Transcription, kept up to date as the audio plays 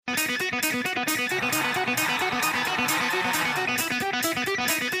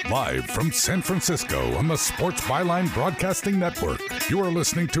Live from San Francisco on the Sports Byline Broadcasting Network, you are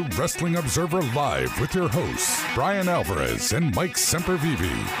listening to Wrestling Observer Live with your hosts, Brian Alvarez and Mike Semperveve.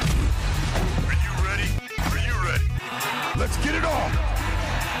 Are you ready? Are you ready? Let's get it on!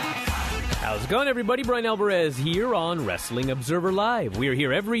 How's it going, everybody? Brian Alvarez here on Wrestling Observer Live. We are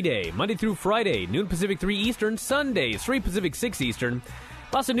here every day, Monday through Friday, noon Pacific, 3 Eastern, Sundays, 3 Pacific, 6 Eastern.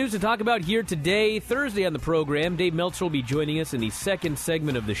 Lots of news to talk about here today. Thursday on the program, Dave Meltzer will be joining us in the second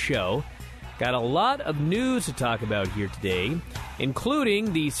segment of the show. Got a lot of news to talk about here today,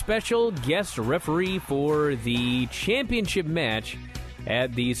 including the special guest referee for the championship match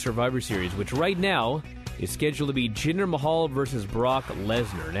at the Survivor Series, which right now is scheduled to be Jinder Mahal versus Brock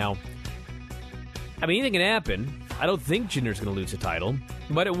Lesnar. Now, I mean, anything can happen. I don't think Jinder's going to lose the title,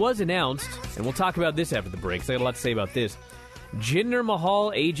 but it was announced, and we'll talk about this after the break, so I got a lot to say about this. Jinder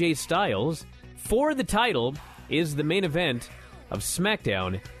Mahal AJ Styles for the title is the main event of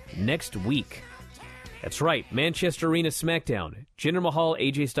SmackDown next week. That's right, Manchester Arena SmackDown. Jinder Mahal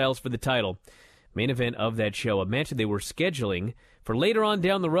AJ Styles for the title. Main event of that show, a match that they were scheduling for later on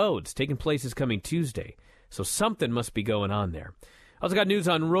down the road. It's taking place this coming Tuesday, so something must be going on there. Also got news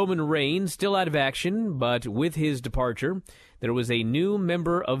on Roman Reigns, still out of action, but with his departure, there was a new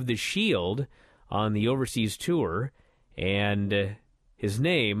member of The Shield on the overseas tour, and his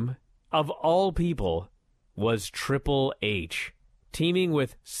name, of all people, was Triple H, teaming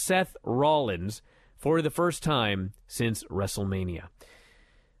with Seth Rollins for the first time since WrestleMania.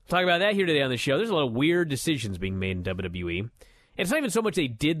 We'll talk about that here today on the show. There's a lot of weird decisions being made in WWE. And it's not even so much they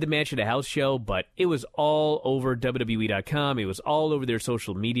did the match at a house show, but it was all over WWE.com. It was all over their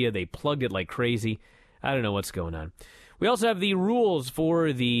social media. They plugged it like crazy. I don't know what's going on. We also have the rules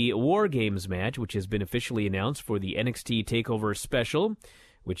for the War Games match, which has been officially announced for the NXT TakeOver Special,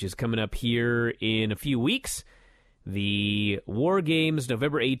 which is coming up here in a few weeks. The War Games,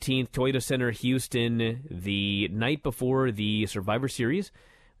 November 18th, Toyota Center, Houston, the night before the Survivor Series.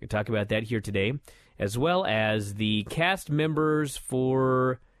 We can talk about that here today, as well as the cast members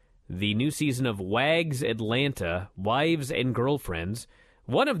for the new season of Wags Atlanta, Wives and Girlfriends.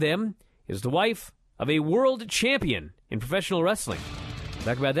 One of them is the wife of a world champion in professional wrestling. We'll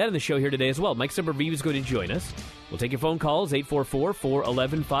talk about that in the show here today as well. Mike Semperveve is going to join us. We'll take your phone calls,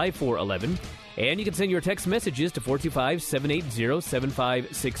 844-411-5411. And you can send your text messages to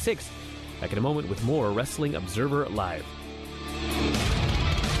 425-780-7566. Back in a moment with more Wrestling Observer Live.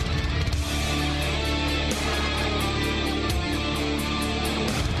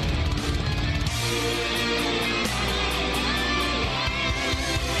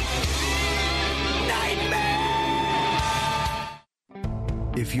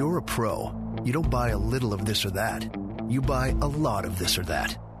 If you're a pro, you don't buy a little of this or that. You buy a lot of this or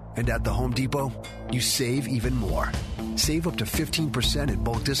that. And at the Home Depot, you save even more. Save up to 15% in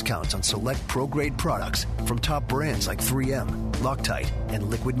bulk discounts on select pro-grade products from top brands like 3M, Loctite, and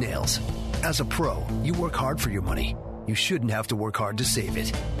Liquid Nails. As a pro, you work hard for your money. You shouldn't have to work hard to save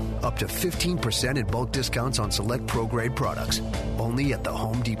it. Up to 15% in bulk discounts on select pro-grade products. Only at the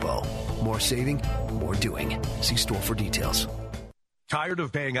Home Depot. More saving, more doing. See store for details. Tired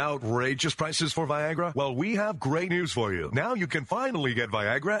of paying outrageous prices for Viagra? Well, we have great news for you. Now you can finally get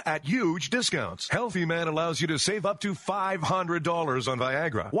Viagra at huge discounts. Healthy Man allows you to save up to $500 on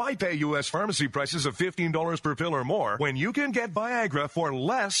Viagra. Why pay U.S. pharmacy prices of $15 per pill or more when you can get Viagra for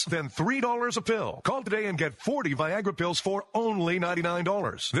less than $3 a pill? Call today and get 40 Viagra pills for only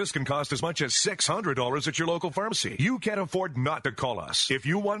 $99. This can cost as much as $600 at your local pharmacy. You can't afford not to call us. If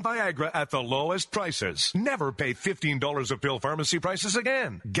you want Viagra at the lowest prices, never pay $15 a pill pharmacy prices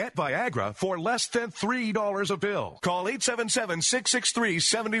again. Get Viagra for less than $3 a pill. Call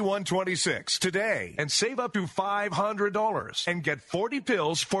 877-663-7126 today and save up to $500 and get 40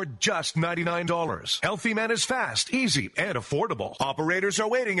 pills for just $99. Healthy Man is fast, easy, and affordable. Operators are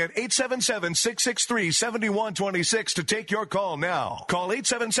waiting at 877-663-7126 to take your call now. Call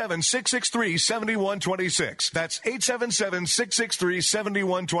 877-663-7126. That's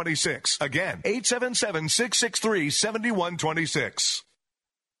 877-663-7126. Again, 877-663-7126.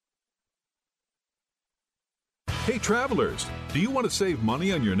 Hey travelers, do you want to save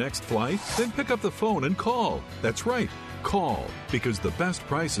money on your next flight? Then pick up the phone and call. That's right, call, because the best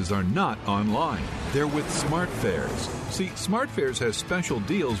prices are not online. They're with SmartFares. See, SmartFares has special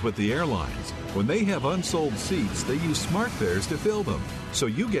deals with the airlines. When they have unsold seats, they use SmartFares to fill them. So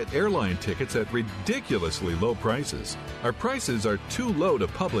you get airline tickets at ridiculously low prices. Our prices are too low to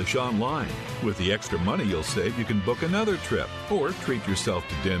publish online. With the extra money you'll save, you can book another trip or treat yourself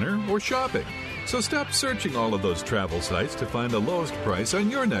to dinner or shopping. So stop searching all of those travel sites to find the lowest price on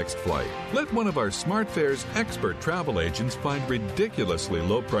your next flight. Let one of our SmartFares expert travel agents find ridiculously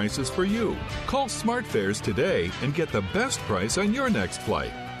low prices for you. Call SmartFares today and get the best price on your next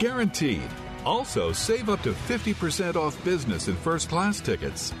flight. Guaranteed. Also, save up to 50% off business and first class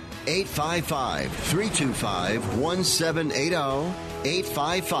tickets. 855-325-1780.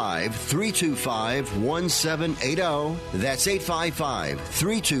 855-325-1780. That's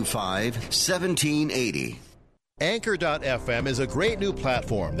 855-325-1780. Anchor.fm is a great new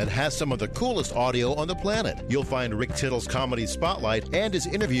platform that has some of the coolest audio on the planet. You'll find Rick Tittle's Comedy Spotlight and his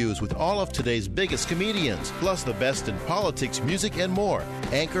interviews with all of today's biggest comedians, plus the best in politics, music, and more.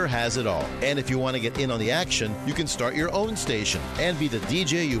 Anchor has it all. And if you want to get in on the action, you can start your own station and be the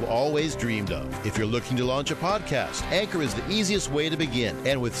DJ you've always dreamed of. If you're looking to launch a podcast, Anchor is the easiest way to begin.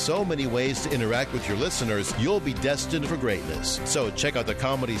 And with so many ways to interact with your listeners, you'll be destined for greatness. So check out the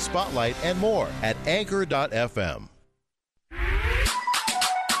Comedy Spotlight and more at Anchor.fm.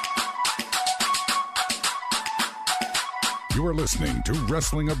 You are listening to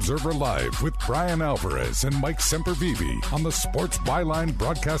Wrestling Observer Live with Brian Alvarez and Mike Semperveve on the Sports Byline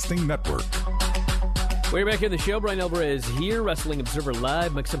Broadcasting Network. We're back in the show. Brian Alvarez here, Wrestling Observer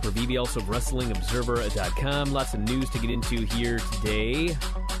Live. Mike Semperveve, also of WrestlingObserver.com. Lots of news to get into here today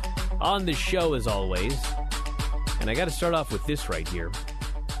on the show, as always. And I got to start off with this right here.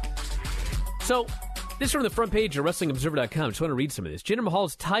 So, this is from the front page of WrestlingObserver.com. I just want to read some of this. Jinder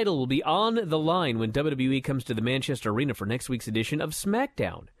Mahal's title will be on the line when WWE comes to the Manchester Arena for next week's edition of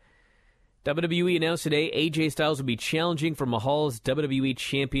SmackDown. WWE announced today AJ Styles will be challenging for Mahal's WWE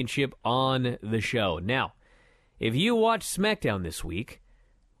Championship on the show. Now, if you watch SmackDown this week,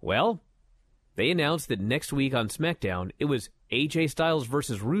 well, they announced that next week on SmackDown, it was AJ Styles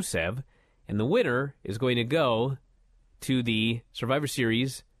versus Rusev, and the winner is going to go to the Survivor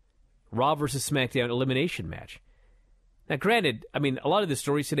Series Raw versus SmackDown elimination match. Now, granted, I mean, a lot of the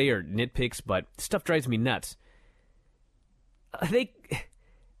stories today are nitpicks, but stuff drives me nuts. They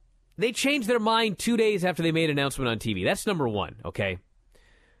changed their mind 2 days after they made an announcement on TV. That's number one, okay?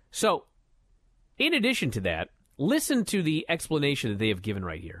 So, in addition to that, listen to the explanation that they have given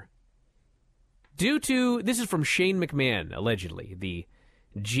right here. This is from Shane McMahon, allegedly, the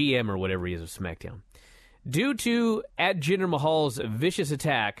GM or whatever he is of SmackDown. Due to at Jinder Mahal's vicious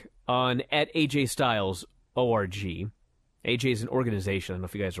attack on at AJ Styles ORG, AJ is an organization, I don't know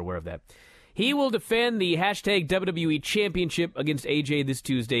if you guys are aware of that, he will defend the hashtag WWE Championship against AJ this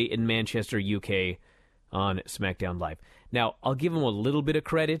Tuesday in Manchester, UK on SmackDown Live. Now, I'll give him a little bit of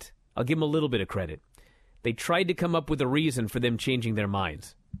credit. They tried to come up with a reason for them changing their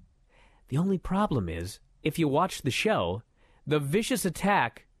minds. The only problem is, if you watch the show, the vicious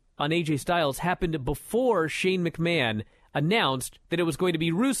attack on AJ Styles happened before Shane McMahon announced that it was going to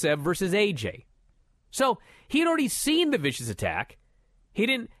be Rusev versus AJ. So, he had already seen the vicious attack. He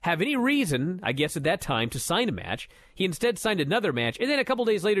didn't have any reason, I guess at that time, to sign a match. He instead signed another match, and then a couple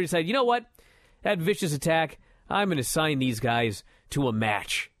days later he said, you know what? That vicious attack, I'm going to sign these guys to a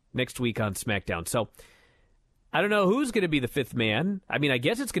match next week on SmackDown. So, I don't know who's going to be the fifth man. I mean, I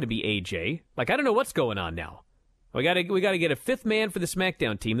guess it's going to be AJ. I don't know what's going on now. We got to get a fifth man for the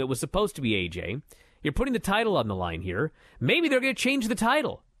SmackDown team that was supposed to be AJ. You're putting the title on the line here. Maybe they're going to change the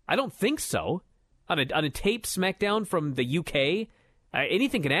title. I don't think so. On a taped SmackDown from the UK,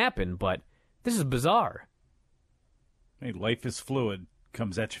 anything can happen, but this is bizarre. Hey, life is fluid.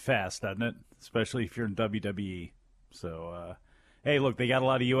 Comes at you fast, doesn't it? Especially if you're in WWE. So, hey, look, they got a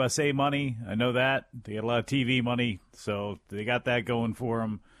lot of USA money. I know that. They got a lot of TV money, so they got that going for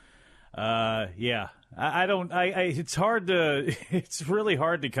them. Yeah. It's really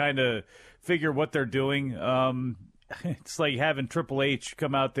hard to kind of figure what they're doing. It's like having Triple H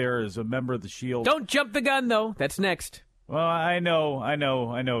come out there as a member of the Shield. Don't jump the gun, though. That's next. Well, I know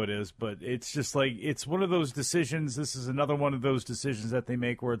it is, but it's just like, it's one of those decisions. This is another one of those decisions that they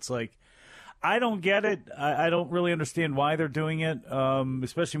make where it's like, I don't get it. I don't really understand why they're doing it,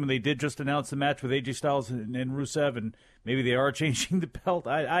 especially when they did just announce the match with AJ Styles and Rusev, and maybe they are changing the belt.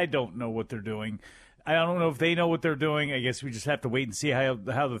 I don't know what they're doing. I don't know if they know what they're doing. I guess we just have to wait and see how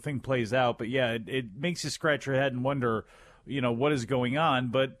the thing plays out. But, yeah, it makes you scratch your head and wonder, what is going on.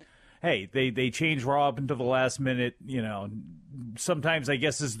 But, hey, they changed Raw up until the last minute, sometimes I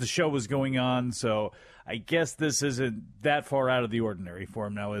guess as the show was going on. So I guess this isn't that far out of the ordinary for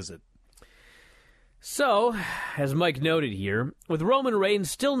him now, is it? So, as Mike noted here, with Roman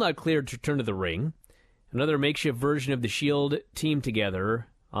Reigns still not cleared to return to the ring, another makeshift version of the Shield team together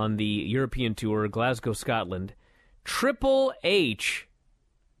on the European tour, Glasgow, Scotland, Triple H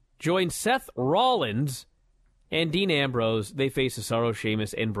joined Seth Rollins and Dean Ambrose, they face Cesaro,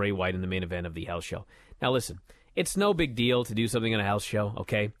 Sheamus, and Bray Wyatt in the main event of the house show. Now listen, it's no big deal to do something on a house show,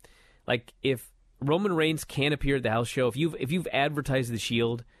 okay? Like, if Roman Reigns can't appear at the house show, if you've advertised the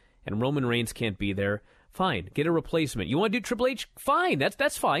Shield and Roman Reigns can't be there, fine, get a replacement. You want to do Triple H? Fine,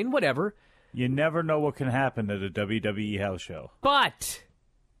 that's fine, whatever. You never know what can happen at a WWE house show. But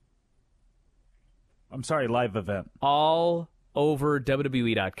I'm sorry, live event. All over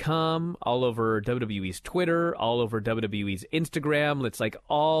WWE.com, all over WWE's Twitter, all over WWE's Instagram. It's like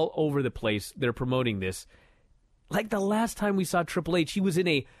all over the place. They're promoting this. Like the last time we saw Triple H, he was in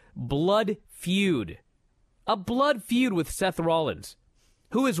a blood feud. A blood feud with Seth Rollins.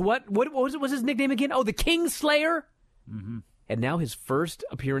 Who is what was his nickname again? Oh, the Kingslayer? Mm-hmm. And now his first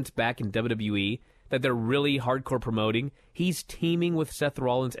appearance back in WWE that they're really hardcore promoting, he's teaming with Seth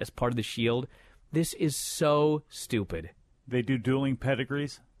Rollins as part of the Shield. This is so stupid. They do dueling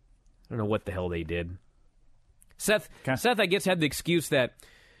pedigrees? I don't know what the hell they did. Seth, I guess, had the excuse that,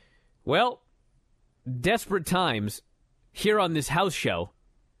 well, desperate times here on this house show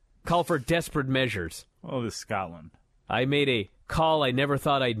call for desperate measures. Oh, this is Scotland. I made a call I never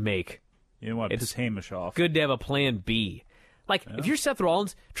thought I'd make. You know what? Piss Hamish off. Good to have a plan B. Like, if you're Seth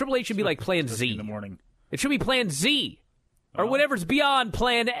Rollins, Triple H should be like plan Z. In the morning. It should be plan Z. Or whatever's beyond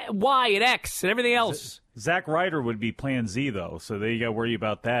plan Y and X and everything else. Zack Ryder would be plan Z, though, so then you got to worry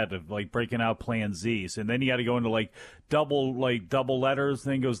about that, of like breaking out plan Zs. And then you got to go into like double letters,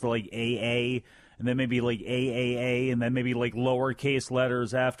 then it goes to like AA, and then maybe like AAA, and then maybe like lowercase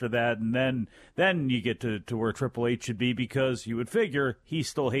letters after that. And then you get to where Triple H should be, because you would figure he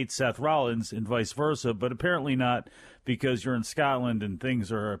still hates Seth Rollins and vice versa, but apparently not, because you're in Scotland and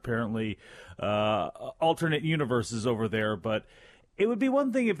things are apparently alternate universes over there. But it would be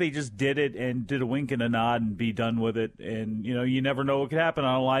one thing if they just did it and did a wink and a nod and be done with it. And, you know, you never know what could happen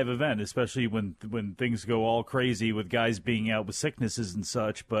on a live event, especially when things go all crazy with guys being out with sicknesses and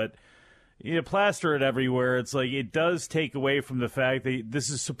such. But you plaster it everywhere. It's like it does take away from the fact that this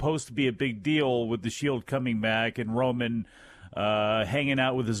is supposed to be a big deal with the Shield coming back and Roman hanging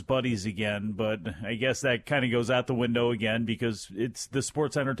out with his buddies again. But I guess that kind of goes out the window again, because it's the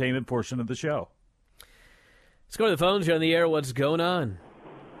sports entertainment portion of the show. Let's go to the phones. You're on the air. What's going on?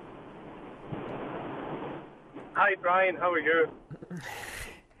 Hi, Brian. How are you?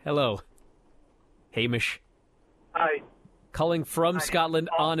 Hello. Hamish. Hi. Calling from Hi. Scotland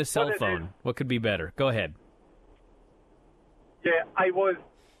on a cell phone. What could be better? Go ahead. Yeah, I was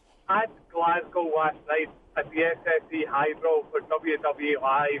at Glasgow last night at the SSE Hydro for WWE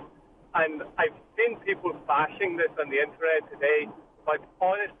Live, and I've seen people bashing this on the internet today, but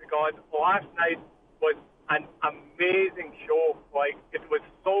honest to God, last night was an amazing show. Like, it was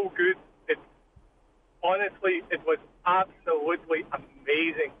so good. Honestly, it was absolutely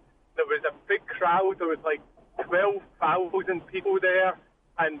amazing. There was a big crowd. There was like 12,000 people there,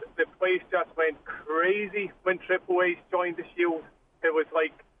 and the place just went crazy when Triple H joined the Shield. It was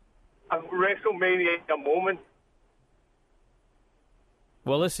like a WrestleMania moment.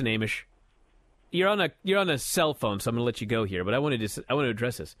 Well, listen, Amish, you're on a cell phone, so I'm going to let you go here. But I want to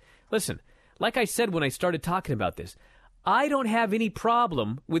address this. Listen, like I said when I started talking about this, I don't have any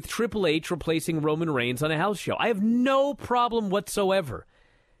problem with Triple H replacing Roman Reigns on a house show. I have no problem whatsoever.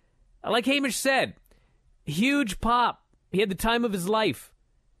 Like Hamish said, huge pop. He had the time of his life.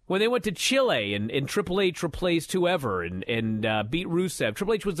 When they went to Chile and Triple H replaced whoever and beat Rusev,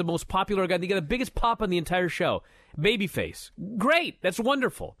 Triple H was the most popular guy. They got the biggest pop on the entire show. Babyface. Great. That's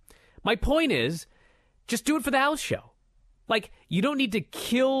wonderful. My point is, just do it for the house show. Like, you don't need to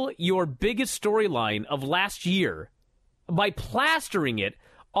kill your biggest storyline of last year by plastering it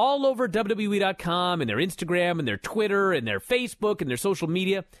all over WWE.com and their Instagram and their Twitter and their Facebook and their social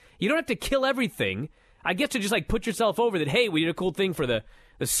media. You don't have to kill everything. I guess to just like put yourself over that, hey, we did a cool thing for the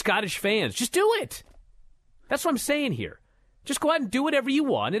Scottish fans. Just do it. That's what I'm saying here. Just go out and do whatever you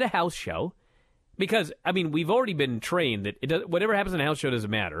want at a house show. Because, I mean, we've already been trained that whatever happens in a house show doesn't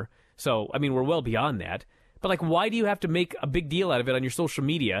matter. So, I mean, we're well beyond that. But, like, why do you have to make a big deal out of it on your social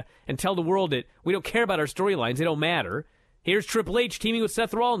media and tell the world that we don't care about our storylines, they don't matter? Here's Triple H teaming with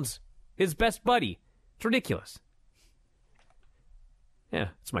Seth Rollins, his best buddy. It's ridiculous. Yeah,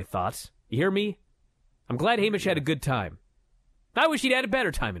 that's my thoughts. You hear me? I'm glad Hamish had a good time. I wish he'd had a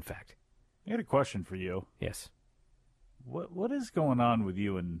better time, in fact. I had a question for you. Yes. What is going on with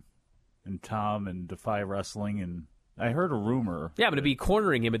you and Tom and Defy Wrestling? And I heard a rumor. Yeah, I'm going to be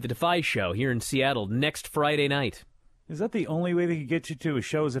cornering him at the Defy show here in Seattle next Friday night. Is that the only way they could get you to a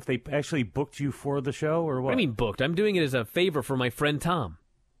show, is if they actually booked you for the show, or what? What do you mean booked? I'm doing it as a favor for my friend Tom.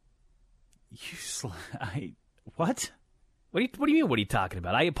 What? What do you mean, what are you talking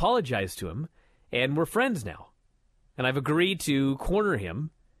about? I apologized to him, and we're friends now. and I've agreed to corner him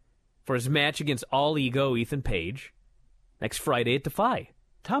for his match against All Ego Ethan Page next Friday at Defy.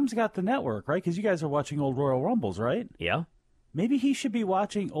 Tom's got the network, right? Because you guys are watching old Royal Rumbles, right? Yeah. Maybe he should be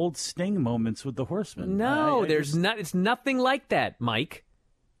watching old Sting moments with the Horsemen. No, it's nothing like that, Mike.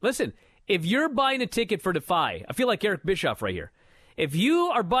 Listen, if you're buying a ticket for Defy, I feel like Eric Bischoff right here. If you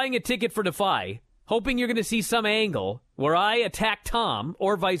are buying a ticket for Defy, hoping you're going to see some angle where I attack Tom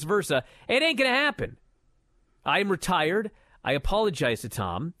or vice versa, it ain't going to happen. I am retired. I apologize to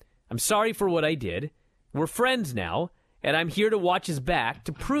Tom. I'm sorry for what I did. We're friends now, and I'm here to watch his back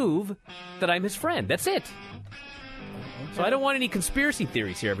to prove that I'm his friend. That's it. So I don't want any conspiracy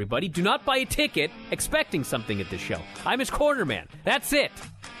theories here, everybody. Do not buy a ticket expecting something at this show. I'm his corner man. That's it.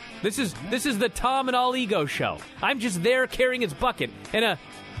 This is the Tom and All Ego show. I'm just there carrying his bucket and a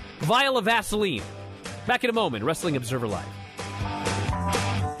vial of Vaseline. Back in a moment, Wrestling Observer Live.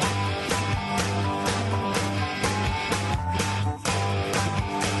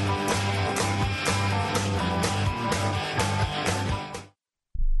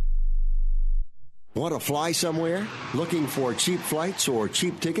 Want to fly somewhere? Looking for cheap flights or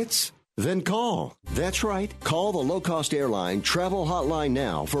cheap tickets? Then call. That's right. Call the low-cost airline travel hotline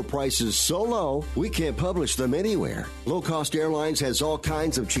now for prices so low we can't publish them anywhere. Low-cost airlines has all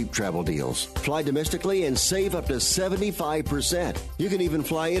kinds of cheap travel deals. Fly domestically and save up to 75%. You can even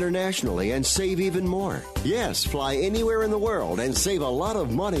fly internationally and save even more. Yes, fly anywhere in the world and save a lot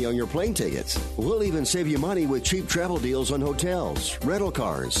of money on your plane tickets. We'll even save you money with cheap travel deals on hotels, rental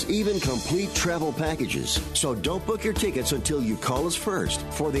cars, even complete travel packages. So don't book your tickets until you call us first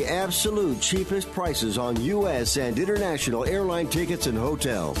for the absolute cheapest prices on U.S. and international airline tickets and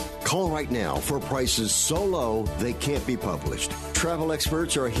hotels. Call right now for prices so low they can't be published. Travel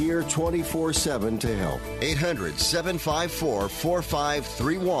experts are here 24/7 to help.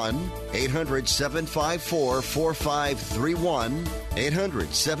 800-754-4531. 800-754-4531.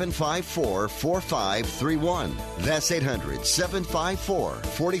 800-754-4531. That's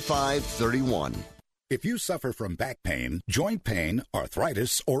 800-754-4531. If you suffer from back pain, joint pain,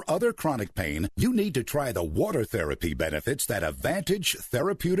 arthritis, or other chronic pain, you need to try the water therapy benefits that a Vantage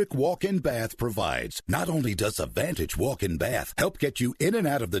Therapeutic Walk-In Bath provides. Not only does a Vantage Walk-In Bath help get you in and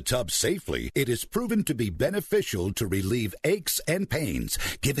out of the tub safely, it is proven to be beneficial to relieve aches and pains,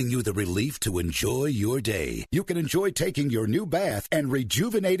 giving you the relief to enjoy your day. You can enjoy taking your new bath and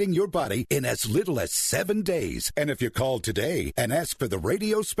rejuvenating your body in as little as 7 days. And if you call today and ask for the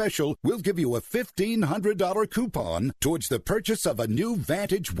radio special, we'll give you a $1,500 coupon towards the purchase of a new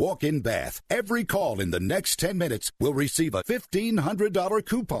Vantage walk-in bath. Every call in the next 10 minutes will receive a $1,500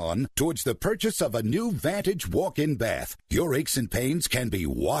 coupon towards the purchase of a new Vantage walk-in bath. Your aches and pains can be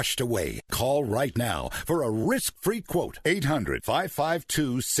washed away. Call right now for a risk-free quote.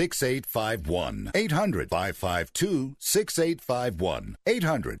 800-552-6851. 800-552-6851.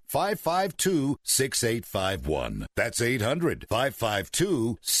 800-552-6851. That's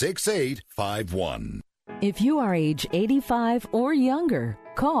 800-552-6851. If you are age 85 or younger,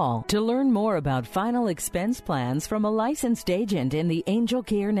 call to learn more about final expense plans from a licensed agent in the Angel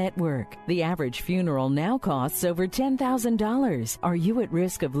Care Network. The average funeral now costs over $10,000. Are you at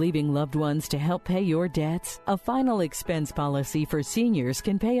risk of leaving loved ones to help pay your debts? A final expense policy for seniors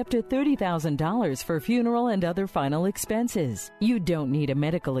can pay up to $30,000 for funeral and other final expenses. You don't need a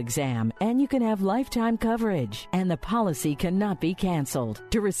medical exam, and you can have lifetime coverage, and the policy cannot be canceled.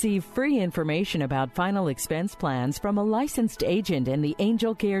 To receive free information about final expense plans from a licensed agent in the Angel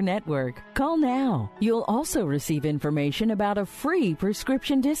Care Network, call now. You'll also receive information about a free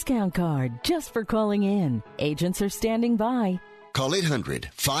prescription discount card just for calling in. Agents are standing by. Call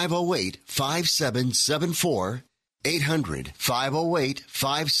 800-508-5774.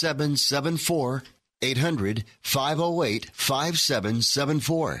 800-508-5774.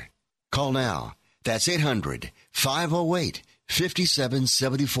 800-508-5774. Call now. That's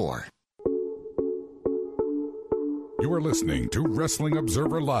 800-508-5774. You are listening to Wrestling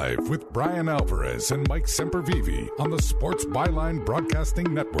Observer Live with Brian Alvarez and Mike Semperveve on the Sports Byline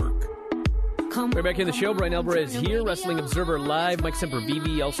Broadcasting Network. We're back in the show. Brian Alvarez here, Wrestling Observer Live. Mike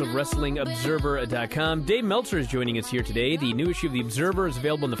Semperveve, also of WrestlingObserver.com. Dave Meltzer is joining us here today. The new issue of The Observer is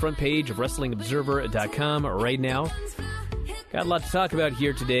available on the front page of WrestlingObserver.com right now. Got a lot to talk about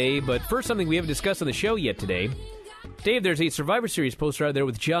here today, but first, something we haven't discussed on the show yet today. Dave, there's a Survivor Series poster out there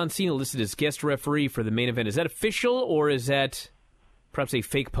with John Cena listed as guest referee for the main event. Is that official, or is that perhaps a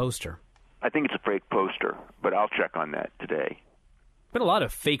fake poster? I think it's a fake poster, but I'll check on that today. Been a lot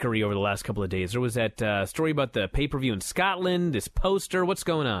of fakery over the last couple of days. There was that story about the pay-per-view in Scotland, this poster. What's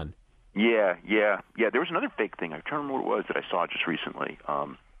going on? Yeah. There was another fake thing. I can't remember what it was that I saw just recently.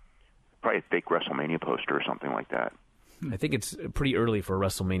 Probably a fake WrestleMania poster or something like that. I think it's pretty early for a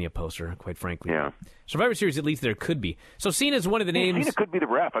WrestleMania poster, quite frankly. Yeah. Survivor Series, at least there could be. So Cena's one of the names. Cena could be the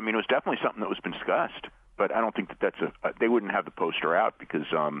ref. I mean, it was definitely something that was been discussed, but I don't think that's they wouldn't have the poster out because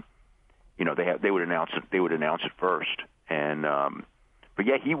they would announce it. They would announce it first, and but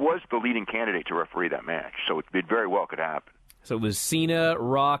yeah, he was the leading candidate to referee that match, so it very well could happen. So it was Cena,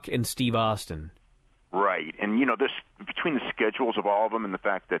 Rock, and Steve Austin. Right, and this between the schedules of all of them and the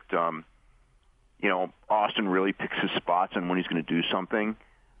fact that Austin really picks his spots and when he's going to do something,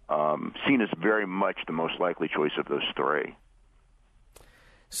 Cena's very much the most likely choice of those three.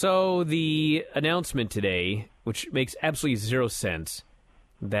 So the announcement today, which makes absolutely zero sense,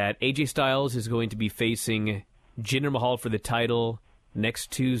 that AJ Styles is going to be facing Jinder Mahal for the title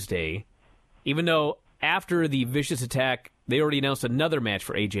next Tuesday, even though after the vicious attack, they already announced another match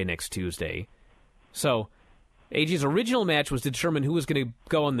for AJ next Tuesday. So AJ's original match was to determine who was going to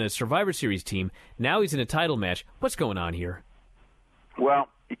go on the Survivor Series team. Now he's in a title match. What's going on here? Well,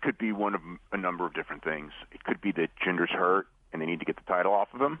 it could be one of a number of different things. It could be that Jinder's hurt and they need to get the title off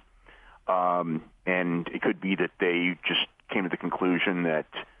of him. And it could be that they just came to the conclusion that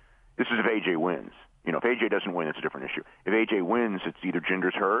this is if AJ wins. If AJ doesn't win, it's a different issue. If AJ wins, it's either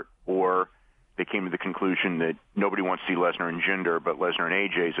Jinder's hurt or they came to the conclusion that nobody wants to see Lesnar and Jinder, but Lesnar and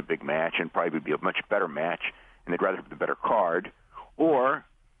AJ is a big match and probably would be a much better match, and they'd rather have the better card. Or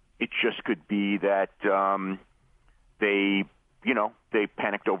it just could be that they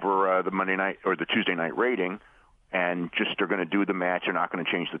panicked over the Monday night or the Tuesday night rating and just are going to do the match. They're not going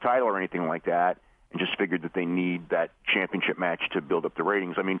to change the title or anything like that, and just figured that they need that championship match to build up the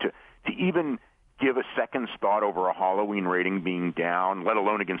ratings. I mean, to even give a second's thought over a Halloween rating being down, let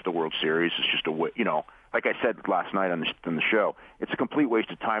alone against the World Series, is just like I said last night on the show, it's a complete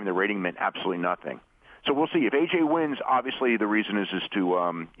waste of time. The rating meant absolutely nothing. So we'll see. If AJ wins, obviously the reason is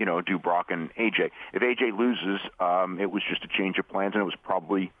to do Brock and AJ. If AJ loses, it was just a change of plans, and it was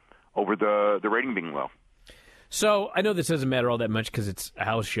probably over the rating being low. So I know this doesn't matter all that much because it's a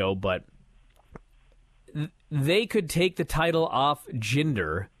house show, but they could take the title off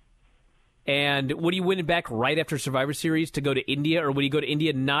Jinder. And would he win it back right after Survivor Series to go to India, or would he go to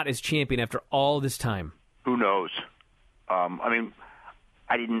India not as champion after all this time? Who knows?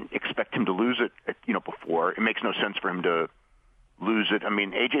 I didn't expect him to lose it, before. It makes no sense for him to lose it. I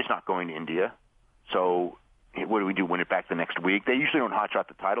mean, AJ's not going to India, so what do we do? Win it back the next week? They usually don't hotshot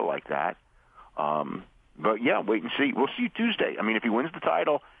the title like that. But yeah, wait and see. We'll see Tuesday. I mean, if he wins the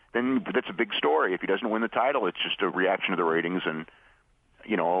title, then that's a big story. If he doesn't win the title, it's just a reaction to the ratings and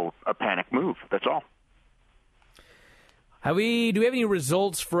a panic move. That's all. Do we have any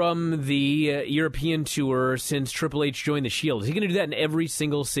results from the European tour since Triple H joined the Shield? Is he going to do that in every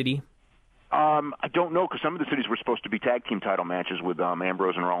single city? I don't know, because some of the cities were supposed to be tag team title matches with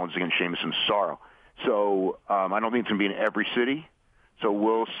Ambrose and Rollins against Sheamus and Cesaro. So I don't think it's going to be in every city. So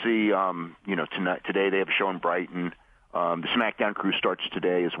we'll see. Today they have a show in Brighton. The SmackDown crew starts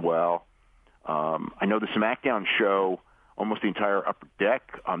today as well. I know the SmackDown show, almost the entire upper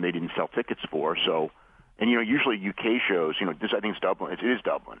deck, they didn't sell tickets for. So, and usually UK shows, this I think is Dublin. It is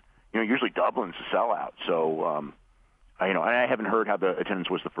Dublin. Usually Dublin's a sellout. So, I haven't heard how the attendance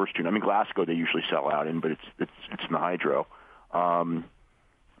was the first two. I mean, Glasgow they usually sell out in, but it's in the Hydro.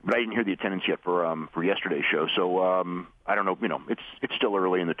 But I didn't hear the attendance yet for yesterday's show. So I don't know. It's still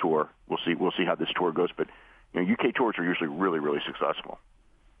early in the tour. We'll see how this tour goes. But UK tours are usually really, really successful.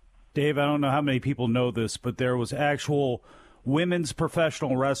 Dave, I don't know how many people know this, but there was actual women's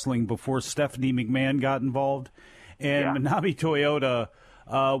professional wrestling before Stephanie McMahon got involved. And Manami Toyota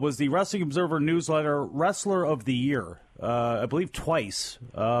was the Wrestling Observer newsletter Wrestler of the Year, I believe twice.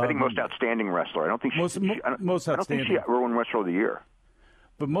 I think most outstanding wrestler. I don't think most outstanding. I don't think she won Wrestler of the Year.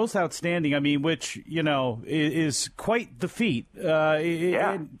 But most outstanding, I mean, which, is quite the feat.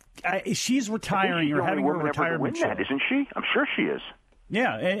 She's retiring or having her retirement show. Isn't she? I'm sure she is.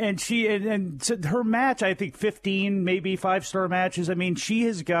 Yeah, and her match, I think 15, maybe 5-star matches. I mean, she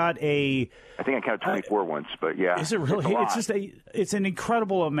has got I think I counted 24 once, but yeah. Is it really? It's an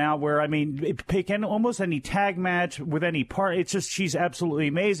incredible amount where, I mean, pick almost any tag match with any part. It's just, she's absolutely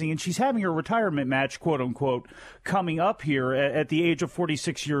amazing. And she's having her retirement match, quote unquote, coming up here at the age of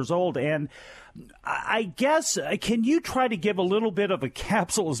 46 years old. And I guess, can you try to give a little bit of a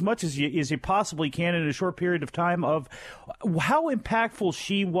capsule, as much as you possibly can in a short period of time, of how impactful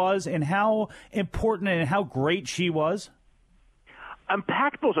she was and how important and how great she was?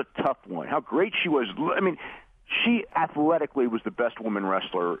 Impactful is a tough one. How great she was. I mean, she athletically was the best woman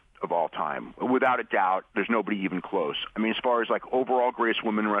wrestler of all time. Without a doubt, there's nobody even close. I mean, as far as like overall greatest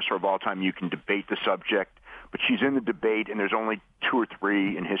woman wrestler of all time, you can debate the subject, but she's in the debate, and there's only 2 or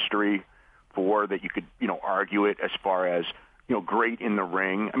 3 in history 4 that you could, argue it as far as, great in the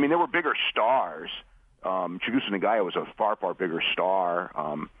ring. I mean, there were bigger stars. Chigusa Nagaya was a far, far bigger star.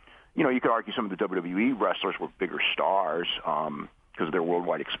 You could argue some of the WWE wrestlers were bigger stars because of their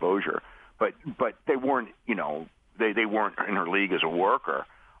worldwide exposure. But they weren't, they weren't in her league as a worker.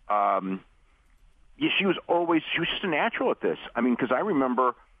 She was just a natural at this. I mean, because I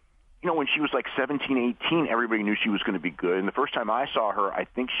remember, when she was like 17, 18, everybody knew she was going to be good. And the first time I saw her, I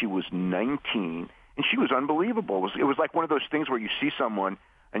think she was 19, and she was unbelievable. It was like one of those things where you see someone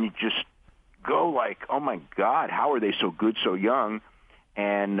and you just go like, oh my God, how are they so good so young?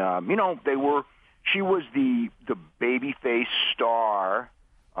 And, she was the babyface star.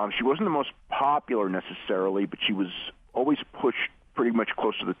 She wasn't the most popular necessarily, but she was always pushed pretty much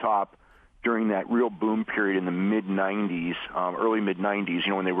close to the top during that real boom period in the mid-'90s, early mid-'90s,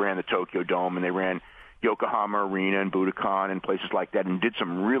 when they ran the Tokyo Dome and they ran Yokohama Arena and Budokan and places like that and did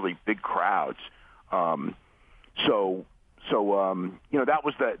some really big crowds. That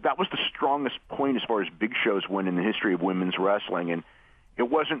was the strongest point as far as big shows went in the history of women's wrestling. And it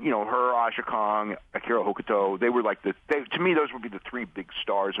wasn't, her, Aja Kong, Akira Hokuto. They were like to me, those would be the 3 big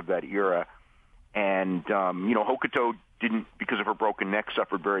stars of that era. And, Hokuto didn't, because of her broken neck,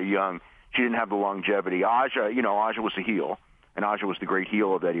 suffered very young. She didn't have the longevity. Aja was the heel, and Aja was the great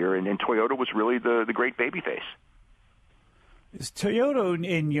heel of that era. And Toyota was really the great babyface. Toyota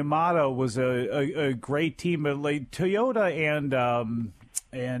and Yamato was a great team, but like Toyota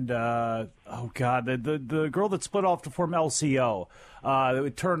and the girl that split off to form LCO,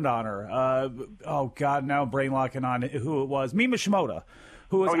 that turned on her. Now brain locking on who it was. Mima Shimoda.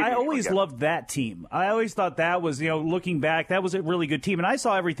 I always loved that team. I always thought that was, looking back, that was a really good team. And I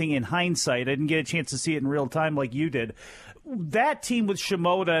saw everything in hindsight. I didn't get a chance to see it in real time like you did. That team with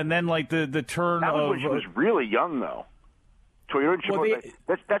Shimoda and then like the turn that was of when she was really young though. Toyota and Shimoda.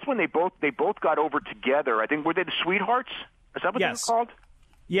 That's when they both got over together. I think were they the Sweethearts? Is that what they were called?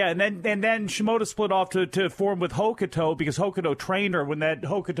 Yeah, and then Shimoda split off to form with Hokuto because Hokuto trained her when that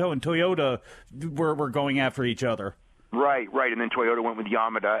Hokuto and Toyota were going after each other. Right. And then Toyota went with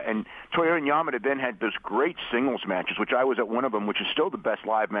Yamada, and Toyota and Yamada then had those great singles matches, which I was at one of them, which is still the best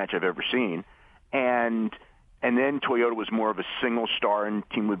live match I've ever seen. And then Toyota was more of a single star and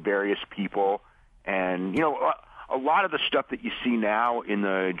team with various people. And, a lot of the stuff that you see now in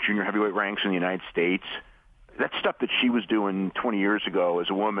the junior heavyweight ranks in the United States, that's stuff that she was doing 20 years ago as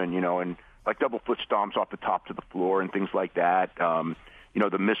a woman, and like double foot stomps off the top to the floor and things like that.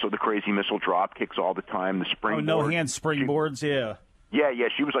 The crazy missile drop kicks all the time, the springboard. Oh, no-hand springboards, yeah. Yeah,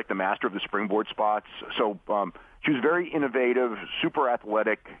 she was like the master of the springboard spots. So she was very innovative, super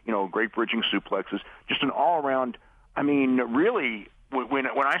athletic, great bridging suplexes, just an all-around, really, when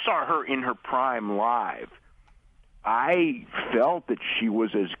I saw her in her prime live, I felt that she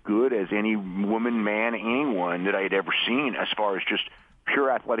was as good as any woman, man, anyone that I had ever seen as far as just pure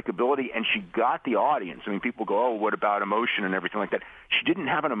athletic ability, and she got the audience. People go, oh, what about emotion and everything like that? She didn't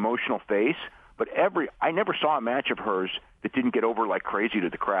have an emotional face, but I never saw a match of hers that didn't get over like crazy to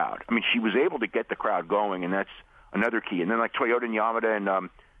the crowd. She was able to get the crowd going, and that's another key. And then like Toyota and Yamada and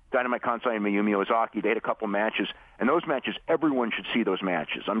Dynamite Kansai and Mayumi Ozaki, they had a couple matches, and those matches, everyone should see those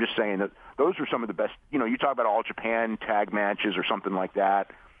matches. I'm just saying that those were some of the best, you talk about All Japan tag matches or something like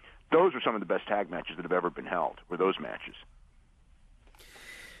that. Those are some of the best tag matches that have ever been held, were those matches.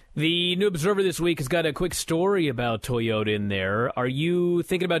 The New Observer this week has got a quick story about Toyota in there. Are you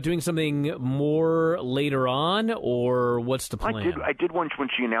thinking about doing something more later on, or what's the plan? I did once when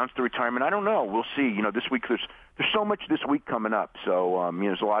she announced the retirement. I don't know. We'll see. This week there's so much this week coming up. So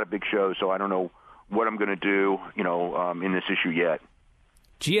there's a lot of big shows. So I don't know what I'm going to do. In this issue yet.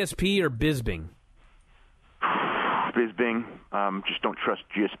 GSP or Bisping? Bisping. Just don't trust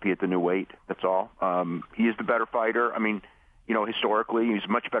GSP at the new weight. That's all. He is the better fighter. Historically, he's a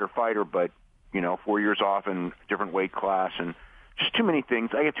much better fighter, but, 4 years off in a different weight class and just too many things.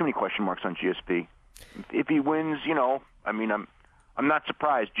 I get too many question marks on GSP. If he wins, I'm not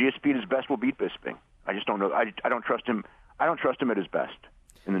surprised. GSP at his best will beat Bisping. I just don't know. I don't trust him. I don't trust him at his best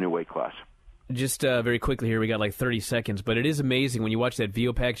in the new weight class. Just very quickly here, we got like 30 seconds, but it is amazing when you watch that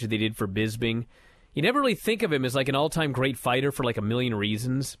video package they did for Bisping. You never really think of him as like an all-time great fighter for like a million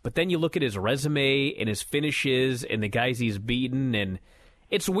reasons, but then you look at his resume and his finishes and the guys he's beaten, and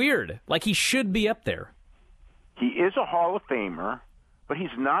it's weird. Like he should be up there. He is a Hall of Famer, but he's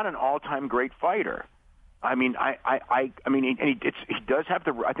not an all-time great fighter. He does have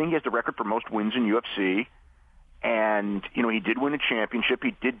I think he has the record for most wins in UFC, and he did win a championship.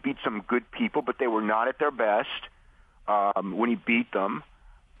 He did beat some good people, but they were not at their best when he beat them.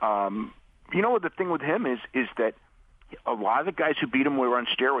 The thing with him is that a lot of the guys who beat him were on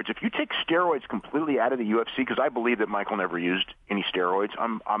steroids. If you take steroids completely out of the UFC, because I believe that Michael never used any steroids,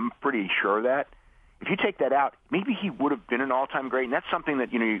 I'm pretty sure of that. If you take that out, maybe he would have been an all-time great, and that's something that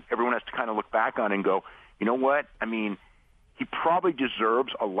everyone has to kind of look back on and go, you know what? I mean, he probably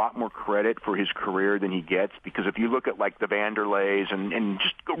deserves a lot more credit for his career than he gets, because if you look at like the Vanderleys and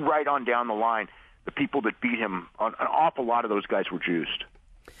just go right on down the line, the people that beat him, an awful lot of those guys were juiced.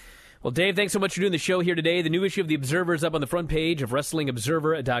 Well, Dave, thanks so much for doing the show here today. The new issue of The Observer is up on the front page of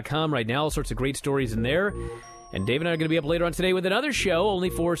WrestlingObserver.com right now. All sorts of great stories in there. And Dave and I are going to be up later on today with another show, only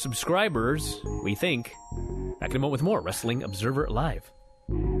for subscribers, we think. Back in a moment with more Wrestling Observer Live.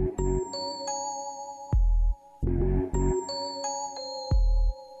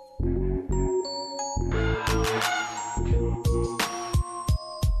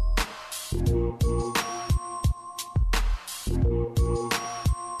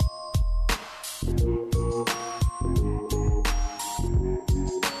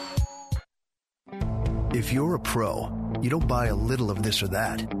 If you're a pro, you don't buy a little of this or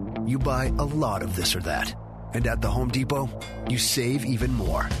that. You buy a lot of this or that. And at the Home Depot, you save even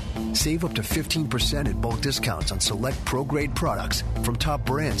more. Save up to 15% in bulk discounts on select pro-grade products from top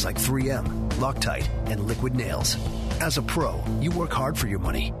brands like 3M, Loctite, and Liquid Nails. As a pro, you work hard for your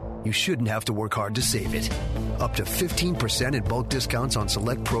money. You shouldn't have to work hard to save it. Up to 15% in bulk discounts on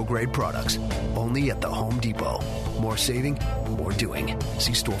select pro-grade products. Only at the Home Depot. More saving, more doing.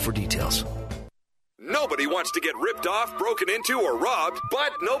 See store for details. Nobody wants to get ripped off, broken into, or robbed,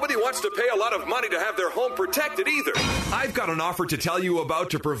 but nobody wants to pay a lot of money to have their home protected either. I've got an offer to tell you about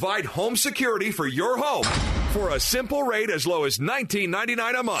to provide home security for your home for a simple rate as low as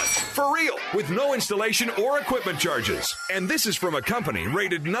 $19.99 a month. For real, with no installation or equipment charges. And this is from a company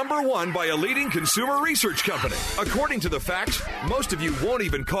rated #1 by a leading consumer research company. According to the facts, most of you won't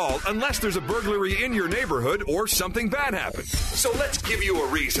even call unless there's a burglary in your neighborhood or something bad happens. So let's give you a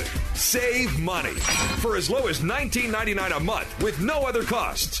reason. Save money. For as low as $19.99 a month with no other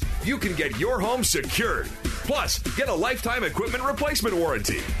costs, you can get your home secured. Plus, get a lifetime equipment replacement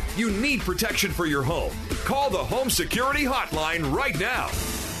warranty. You need protection for your home. Call the Home Security Hotline right now.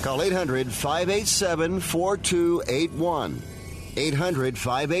 Call 800-587-4281.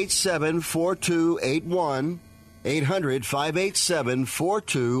 800-587-4281.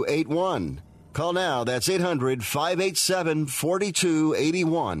 800-587-4281. Call now. That's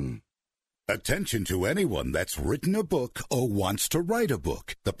 800-587-4281. Attention to anyone that's written a book or wants to write a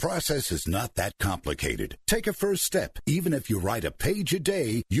book. The process is not that complicated. Take a first step. Even if you write a page a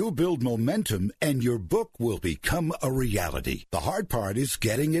day, you'll build momentum and your book will become a reality. The hard part is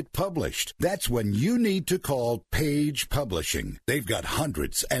getting it published. That's when you need to call Page Publishing. They've got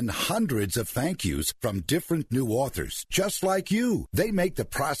hundreds and hundreds of thank yous from different new authors, just like you. They make the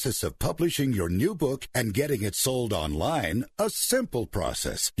process of publishing your new book and getting it sold online a simple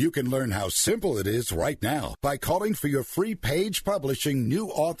process. You can learn how simple it is right now by calling for your free Page Publishing new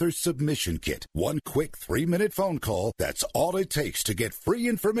author submission kit. One quick 3-minute phone call, that's all it takes to get free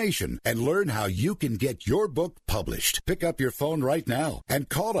information and learn how you can get your book published. Pick up your phone right now and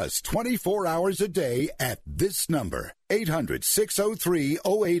call us 24 hours a day at this number.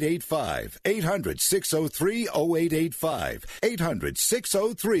 800-603-0885. 800-603-0885.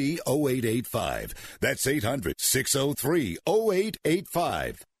 800-603-0885. That's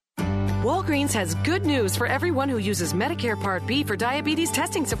 800-603-0885. Walgreens has good news for everyone who uses Medicare Part B for diabetes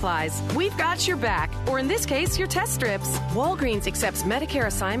testing supplies. We've got your back, or in this case, your test strips. Walgreens accepts Medicare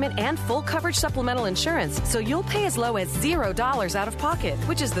assignment and full coverage supplemental insurance, so you'll pay as low as $0 out of pocket,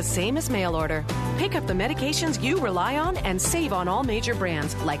 which is the same as mail order. Pick up the medications you rely on and save on all major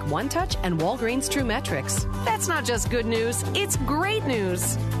brands like One Touch and Walgreens True Metrics. That's not just good news, it's great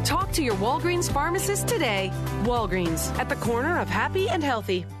news. Talk to your Walgreens pharmacist today. Walgreens, at the corner of happy and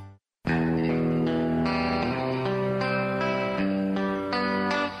healthy.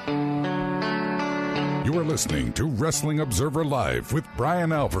 You are listening to Wrestling Observer Live with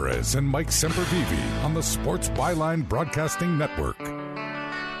Brian Alvarez and Mike Semperveve on the Sports Byline Broadcasting Network.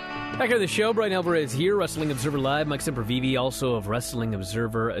 Back here on the show, Brian Alvarez here, Wrestling Observer Live. Mike Semperveve, also of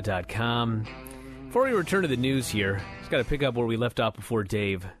WrestlingObserver.com. Before we return to the news here, just got to pick up where we left off before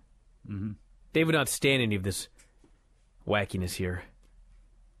Dave. Dave would not stand any of this wackiness here.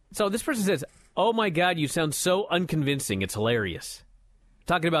 So this person says, "Oh my God, you sound so unconvincing. It's hilarious."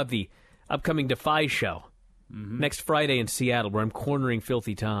 Talking about the upcoming Defy show next Friday in Seattle, where I'm cornering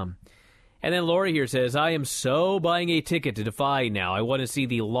Filthy Tom. And then Laura here says, "I am so buying a ticket to Defy now. I want to see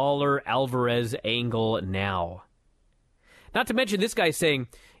the Lawler-Alvarez angle now." Not to mention this guy saying,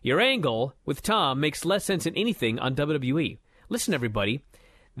 "Your angle with Tom makes less sense than anything on WWE." Listen, everybody,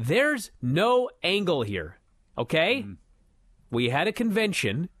 there's no angle here. Okay? We had a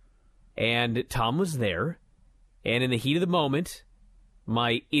convention, and Tom was there, and in the heat of the moment,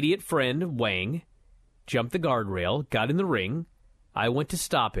 my idiot friend, Wang, jumped the guardrail, got in the ring. I went to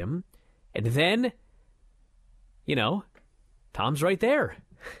stop him, and then, Tom's right there.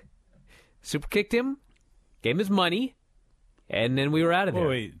 Super kicked him, gave him his money, and then we were out of there.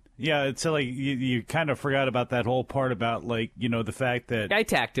 Wait. Yeah, it's like you kind of forgot about that whole part about, the fact that... I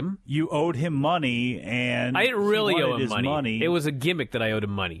attacked him. You owed him money, and I didn't really he owe wanted him his money. It was a gimmick that I owed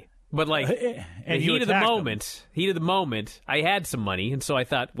him money. But, and heat of the moment, I had some money, and so I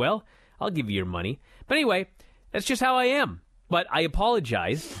thought, well, I'll give you your money. But anyway, that's just how I am. But I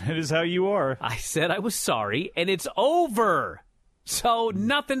apologized. It is how you are. I said I was sorry, and it's over. So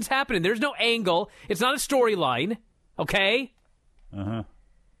nothing's happening. There's no angle. It's not a storyline. Okay? Uh-huh.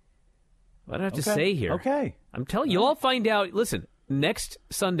 What do I have to say here? Okay. I'm telling you, you'll all find out. Listen, next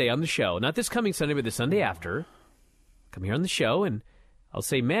Sunday on the show, not this coming Sunday, but the Sunday after, come here on the show, and I'll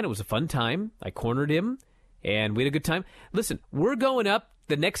say, man, it was a fun time. I cornered him, and we had a good time. Listen, we're going up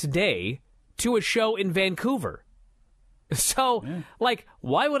the next day to a show in Vancouver. So,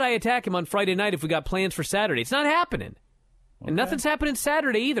 why would I attack him on Friday night if we got plans for Saturday? It's not happening. Okay. And nothing's happening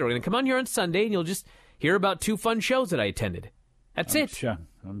Saturday either. We're going to come on here on Sunday, and you'll just hear about 2 fun shows that I attended. That's it.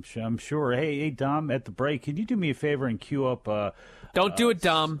 I'm sure. Hey, Dom, at the break, can you do me a favor and cue up... Don't do it,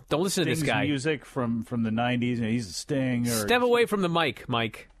 Dom. Don't listen Sting's to this guy. Music from the 90s. He's a Sting. Step away from the mic,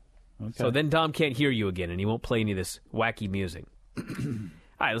 Mike. Okay. So then Dom can't hear you again, and he won't play any of this wacky music. All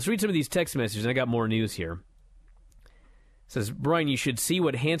right, let's read some of these text messages. I got more news here. It says, Brian, you should see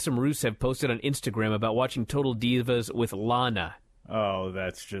what Handsome Rusev posted on Instagram about watching Total Divas with Lana. Oh,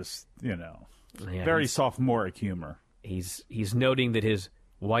 that's just, Yeah, very sophomoric humor. He's noting that his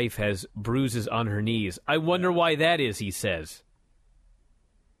wife has bruises on her knees. I wonder why that is, he says.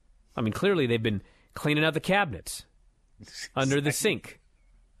 I mean, clearly they've been cleaning out the cabinets under the sink.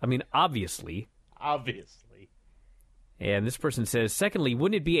 I mean, obviously. Obviously. And this person says, secondly,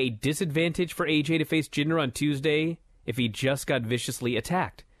 wouldn't it be a disadvantage for AJ to face Jinder on Tuesday if he just got viciously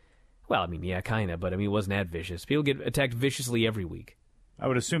attacked? Well, I mean, yeah, kind of, but I mean, it wasn't that vicious. People get attacked viciously every week. I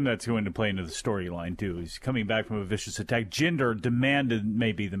would assume that's going to play into the storyline, too. He's coming back from a vicious attack. Jinder demanded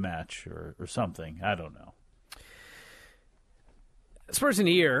maybe the match or something. I don't know. This person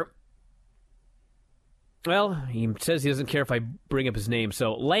here, well, he says he doesn't care if I bring up his name.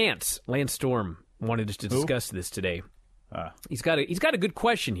 So Lance Storm wanted us to discuss this today. He's got a good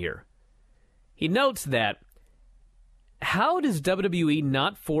question here. He notes that how does WWE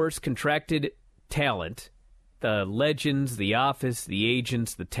not force contracted talent, the legends, the office, the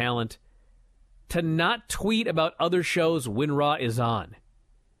agents, the talent, to not tweet about other shows when Raw is on?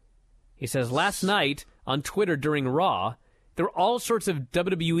 He says, last night on Twitter during Raw, there were all sorts of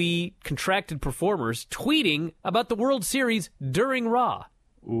WWE contracted performers tweeting about the World Series during Raw.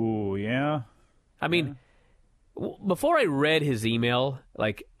 Ooh, yeah. I mean, before I read his email,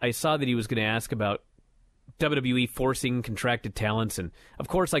 I saw that he was going to ask about WWE forcing contracted talents, and of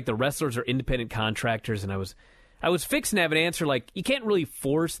course, the wrestlers are independent contractors, and I was fixing to have an answer you can't really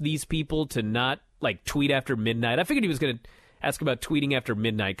force these people to not tweet after midnight. I figured he was going to ask about tweeting after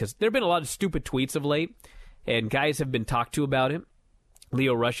midnight because there have been a lot of stupid tweets of late, and guys have been talked to about it.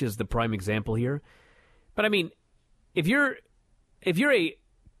 Leo Rush is the prime example here. But I mean, if you're a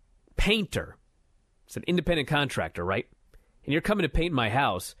painter, it's an independent contractor, right? And you're coming to paint my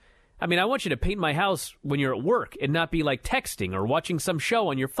house. I mean, I want you to paint my house when you're at work and not be texting or watching some show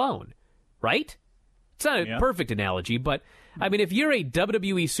on your phone, right? It's not a perfect analogy, but I mean, if you're a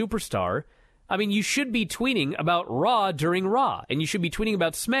WWE superstar, I mean, you should be tweeting about Raw during Raw, and you should be tweeting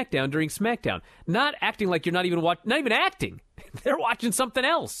about SmackDown during SmackDown, not acting like you're not even acting. They're watching something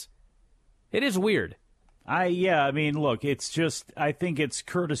else. It is weird. I mean, look, it's just, I think it's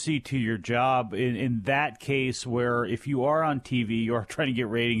courtesy to your job in that case where if you are on TV, you are trying to get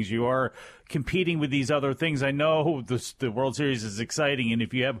ratings, you are competing with these other things. I know the World Series is exciting, and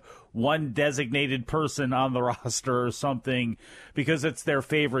if you have one designated person on the roster or something because it's their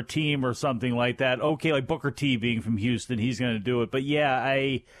favorite team or something like that, okay, like Booker T being from Houston, he's going to do it. But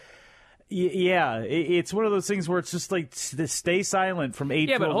it's one of those things where it's just stay silent from 8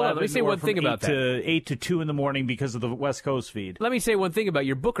 to 11. Yeah, but hold on. Let me say one thing about that. 8 to 2 in the morning because of the West Coast feed. Let me say one thing about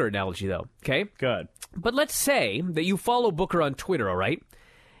your Booker analogy, though, okay? Good. But let's say that you follow Booker on Twitter, all right?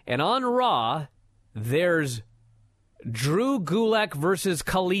 And on Raw, there's Drew Gulak versus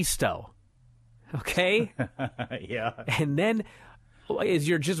Kalisto, okay? Yeah. And then as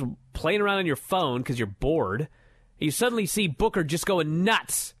you're just playing around on your phone because you're bored, you suddenly see Booker just going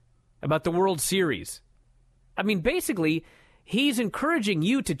nuts about the World Series. I mean, basically, he's encouraging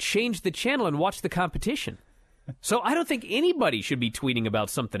you to change the channel and watch the competition. So I don't think anybody should be tweeting about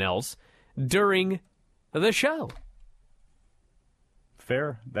something else during the show.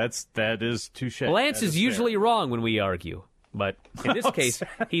 Fair. That is touche. Lance is usually wrong when we argue, but in this case,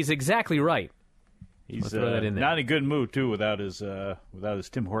 he's exactly right. He's throw that in there. not in a good mood too without his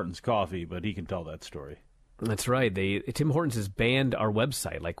Tim Hortons coffee, but he can tell that story. That's right. Tim Hortons has banned our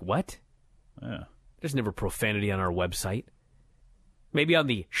website. Like what? Yeah. There's never profanity on our website. Maybe on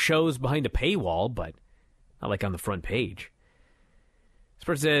the shows behind a paywall, but not like on the front page. This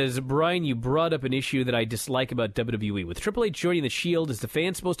person says, Brian, you brought up an issue that I dislike about WWE. With Triple H joining the Shield, is the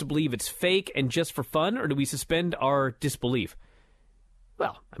fan supposed to believe it's fake and just for fun, or do we suspend our disbelief?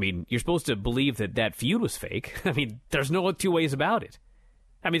 Well, I mean, you're supposed to believe that feud was fake. I mean, there's no two ways about it.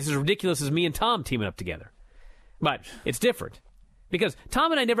 I mean, it's as ridiculous as me and Tom teaming up together. But it's different. Because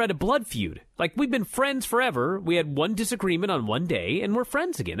Tom and I never had a blood feud. Like, we've been friends forever. We had one disagreement on one day, and we're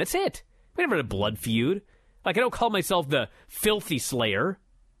friends again. That's it. We never had a blood feud. Like, I don't call myself the Filthy Slayer.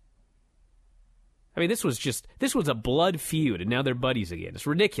 I mean, this was a blood feud, and now they're buddies again. It's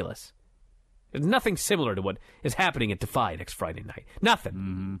ridiculous. There's nothing similar to what is happening at Defy next Friday night. Nothing.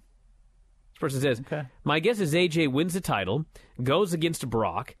 Mm-hmm. This person says, My guess is AJ wins the title, goes against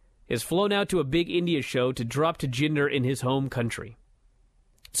Brock, is flown out to a big India show to drop to Jinder in his home country.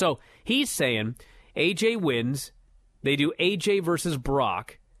 So he's saying AJ wins, they do AJ versus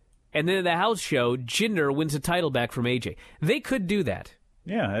Brock, and then at the house show, Jinder wins the title back from AJ. They could do that.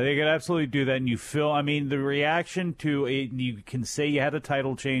 Yeah, they could absolutely do that. And you feel, I mean, the reaction to it, you can say you had a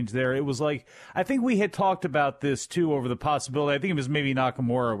title change there. It was like, I think we had talked about this too over the possibility. I think it was maybe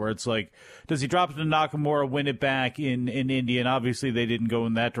Nakamura, where it's like, does he drop it to Nakamura, win it back in India? And obviously they didn't go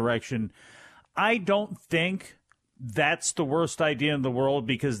in that direction. I don't think that's the worst idea in the world,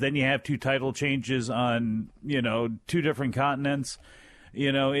 because then you have two title changes on, two different continents.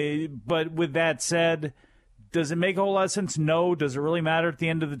 But with that said, does it make a whole lot of sense? No. Does it really matter at the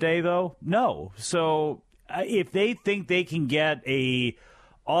end of the day, though? No. So if they think they can get a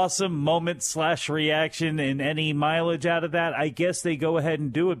awesome moment / reaction and any mileage out of that, I guess they go ahead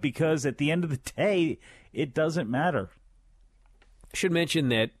and do it, because at the end of the day, it doesn't matter. I should mention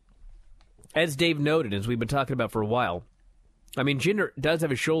that, as Dave noted, as we've been talking about for a while, I mean, Jinder does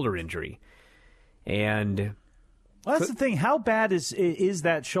have a shoulder injury. And well, that's the thing. How bad is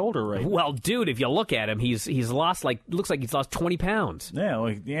that shoulder right now? Well, dude, if you look at him, he's lost looks like he's lost 20 pounds.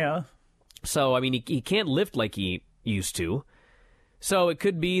 Yeah. So, I mean, he can't lift like he used to. So it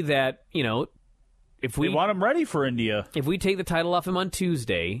could be that, if we want him ready for India. If we take the title off him on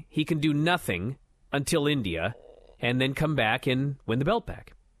Tuesday, he can do nothing until India and then come back and win the belt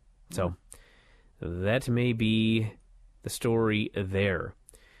back. So that may be the story there.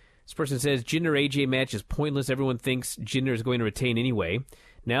 This person says, Jinder AJ match is pointless. Everyone thinks Jinder is going to retain anyway.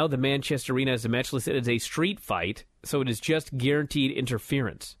 Now the Manchester Arena has a match listed as a street fight, so it is just guaranteed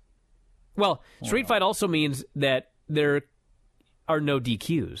interference. Well, street fight also means that there are no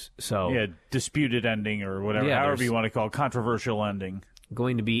DQs. So yeah, disputed ending or whatever, however you want to call it, controversial ending.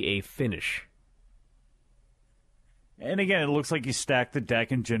 Going to be a finish. And again, it looks like you stacked the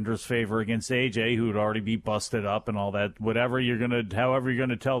deck in Jinder's favor against AJ, who would already be busted up and all that. However you're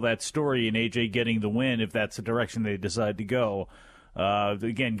gonna tell that story, and AJ getting the win, if that's the direction they decide to go.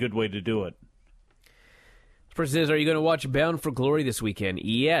 Again, good way to do it. This person says, are you going to watch Bound for Glory this weekend?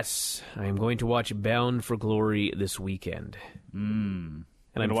 Yes, I am going to watch Bound for Glory this weekend. And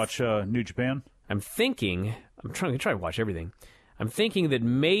I'm going to watch New Japan? I'm trying to try to watch everything. I'm thinking that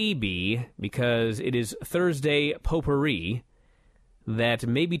maybe, because it is Thursday Potpourri, that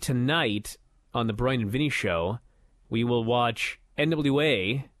maybe tonight on the Brian and Vinny show, we will watch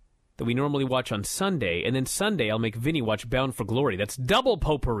NWA that we normally watch on Sunday, and then Sunday I'll make Vinny watch Bound for Glory. That's double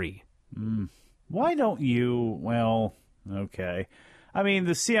Potpourri. Why don't you? Well, okay. I mean,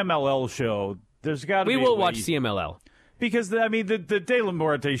 the CMLL show, there's got to be... We will watch CMLL. Because, the De La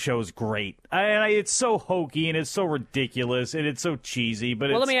Muerte show is great. It's so hokey, and it's so ridiculous, and it's so cheesy. But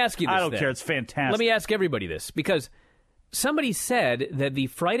let me ask you this. I don't care. It's fantastic. Let me ask everybody this, because somebody said that the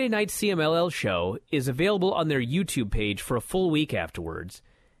Friday night CMLL show is available on their YouTube page for a full week afterwards.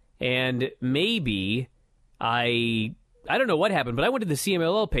 And maybe I don't know what happened, but I went to the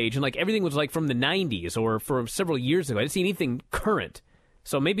CMLL page, and everything was from the 90s or from several years ago. I didn't see anything current.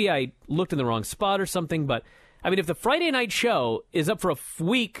 So maybe I looked in the wrong spot or something, but... I mean, if the Friday night show is up for a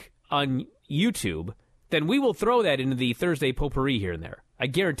week on YouTube, then we will throw that into the Thursday Potpourri here and there. I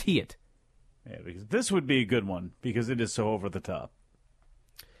guarantee it. Yeah, because this would be a good one, because it is so over the top.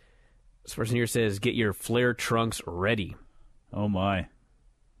 This person here says, get your flare trunks ready. Oh, my.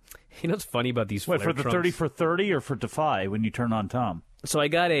 You know what's funny about these flare trunks? For the 30 for 30 or for Defy when you turn on Tom? So I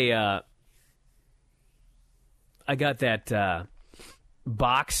got that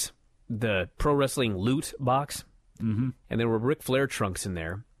box, the Pro Wrestling Loot box, and there were Ric Flair trunks in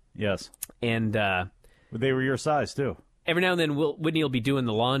there. Yes. And they were your size, too. Every now and then, Whitney will be doing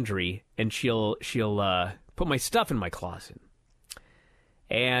the laundry, and she'll put my stuff in my closet.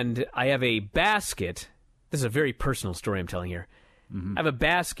 And I have a basket. This is a very personal story I'm telling here. I have a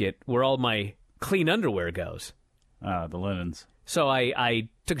basket where all my clean underwear goes. The linens. So I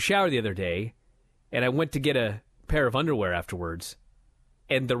took a shower the other day, and I went to get a pair of underwear afterwards,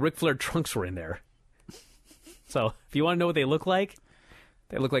 and the Ric Flair trunks were in there. So if you want to know what they look like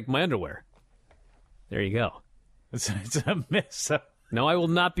my underwear. There you go. It's a miss. No, I will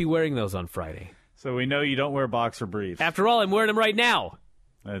not be wearing those on Friday. So we know you don't wear boxer briefs. After all, I'm wearing them right now.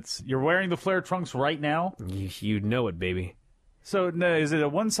 You're wearing the Flair trunks right now? You know it, baby. So no, is it a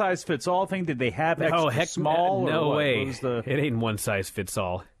one-size-fits-all thing? Did they have extra small? No or way. It ain't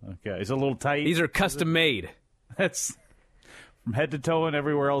one-size-fits-all. Okay, it's a little tight. These are custom-made. That's from head to toe and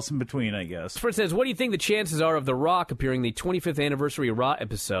everywhere else in between, I guess. Fred says, what do you think the chances are of The Rock appearing in the 25th anniversary Raw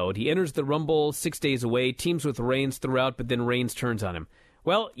episode? He enters the Rumble 6 days away, teams with Reigns throughout, but then Reigns turns on him.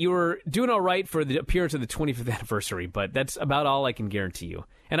 Well, you were doing all right for the appearance of the 25th anniversary, but that's about all I can guarantee you.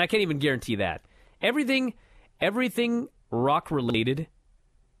 And I can't even guarantee that. Everything Rock-related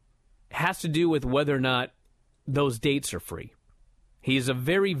has to do with whether or not those dates are free. He's a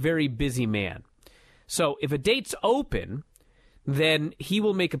very, very busy man. So if a date's open, then he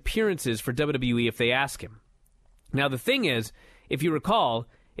will make appearances for WWE if they ask him. Now, the thing is, if you recall,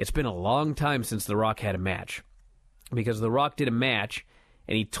 it's been a long time since The Rock had a match. Because The Rock did a match,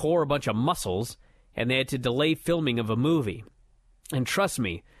 and he tore a bunch of muscles, and they had to delay filming of a movie. And trust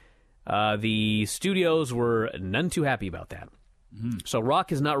me, the studios were none too happy about that. So Rock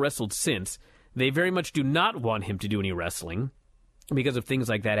has not wrestled since. They very much do not want him to do any wrestling because of things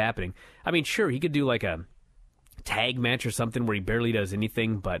like that happening. I mean, sure, he could do like a tag match or something where he barely does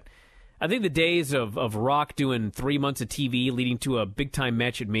anything, but I think the days of Rock doing 3 months of TV leading to a big-time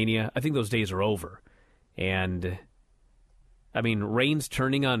match at Mania, I think those days are over. And, I mean, Reigns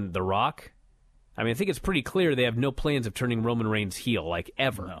turning on The Rock, I mean, I think it's pretty clear they have no plans of turning Roman Reigns heel, like,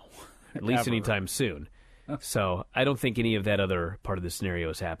 ever. No. At least anytime soon. So I don't think any of that other part of the scenario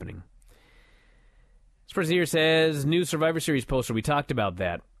is happening. This person here says, new Survivor Series poster. We talked about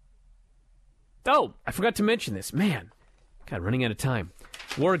that. Oh, I forgot to mention this. Man, God, running out of time.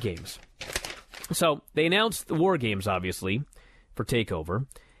 War Games. So they announced the War Games, obviously, for TakeOver.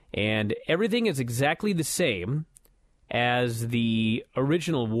 And everything is exactly the same as the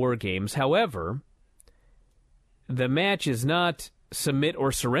original War Games. However, the match is not submit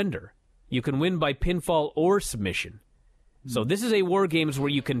or surrender. You can win by pinfall or submission. So this is a War Games where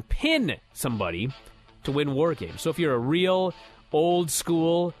you can pin somebody to win War Games. So if you're a real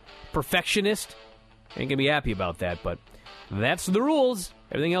old-school perfectionist, you ain't going to be happy about that, but that's the rules.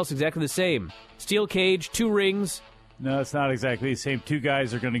 Everything else exactly the same. Steel cage, 2 rings. No, it's not exactly the same. 2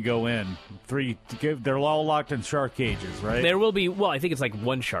 guys are going to go in. 3, they're all locked in shark cages, right? There will be, well, I think it's like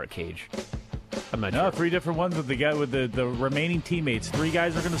 1 shark cage. I'm not sure. 3 different ones with the guy with the remaining teammates. 3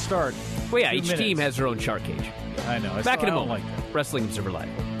 guys are going to start. Well, yeah, each team has their own shark cage. I know. Back in a moment. Wrestling Observer Live.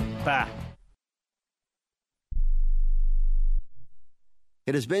 Bah.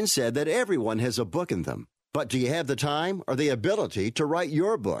 It has been said that everyone has a book in them. But do you have the time or the ability to write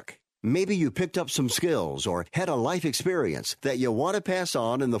your book? Maybe you picked up some skills or had a life experience that you want to pass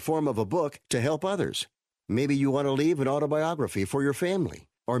on in the form of a book to help others. Maybe you want to leave an autobiography for your family.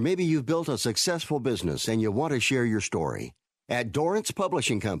 Or maybe you've built a successful business and you want to share your story. At Dorrance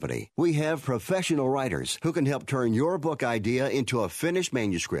Publishing Company, we have professional writers who can help turn your book idea into a finished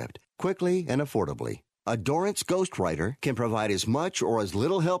manuscript quickly and affordably. A Dorrance ghostwriter can provide as much or as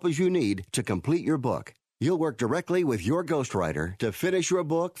little help as you need to complete your book. You'll work directly with your ghostwriter to finish your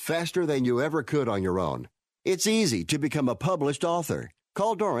book faster than you ever could on your own. It's easy to become a published author.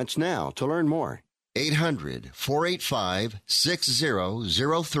 Call Dorrance now to learn more.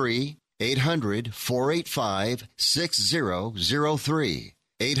 800-485-6003. 800-485-6003.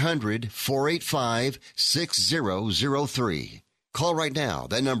 800-485-6003. Call right now.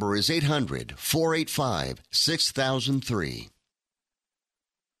 That number is 800-485-6003.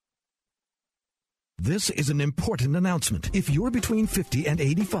 This is an important announcement. If you're between 50 and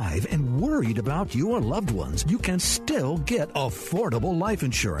 85 and worried about your loved ones, you can still get affordable life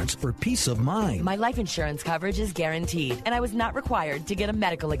insurance for peace of mind. My life insurance coverage is guaranteed, and I was not required to get a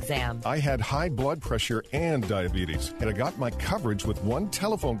medical exam. I had high blood pressure and diabetes, and I got my coverage with one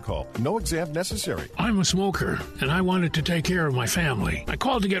telephone call. No exam necessary. I'm a smoker, and I wanted to take care of my family. I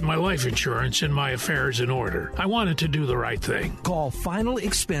called to get my life insurance and my affairs in order. I wanted to do the right thing. Call Final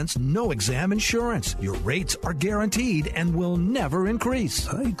Expense No Exam Insurance. insurance. Your rates are guaranteed and will never increase.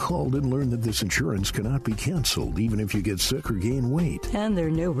 I called and learned that this insurance cannot be canceled, even if you get sick or gain weight. And there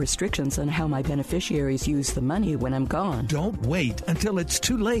are no restrictions on how my beneficiaries use the money when I'm gone. Don't wait until it's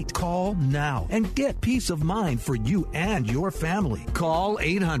too late. Call now and get peace of mind for you and your family. Call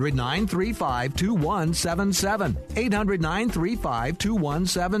 800-935-2177.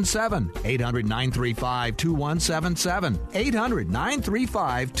 800-935-2177. 800-935-2177.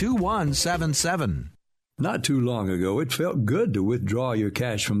 800-935-2177. Not too long ago, it felt good to withdraw your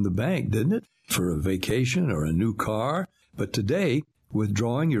cash from the bank, didn't it? For a vacation or a new car. But today,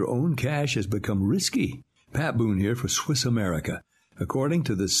 withdrawing your own cash has become risky. Pat Boone here for Swiss America. According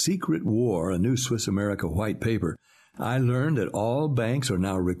to The Secret War, a new Swiss America white paper, I learned that all banks are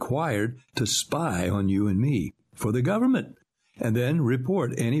now required to spy on you and me for the government, and then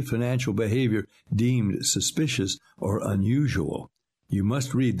report any financial behavior deemed suspicious or unusual. You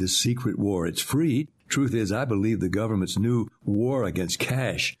must read The Secret War. It's free. Truth is, I believe the government's new war against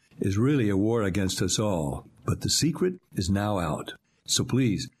cash is really a war against us all. But The Secret is now out. So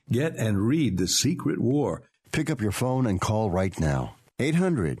please, get and read The Secret War. Pick up your phone and call right now.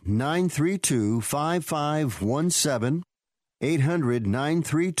 800-932-5517.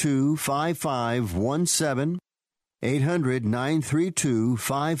 800-932-5517.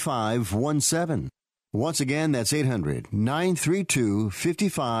 800-932-5517. Once again, that's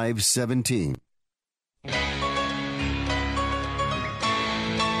 800-932-5517.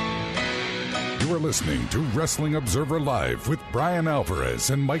 You are listening to Wrestling Observer Live with Brian Alvarez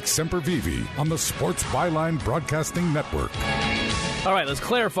and Mike Semperveve on the Sports Byline Broadcasting Network. All right, let's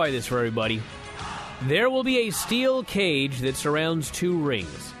clarify this for everybody. There will be a steel cage that surrounds two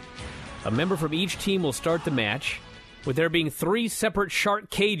rings. A member from each team will start the match, with there being 3 separate shark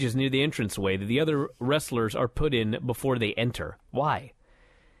cages near the entranceway that the other wrestlers are put in before they enter. Why?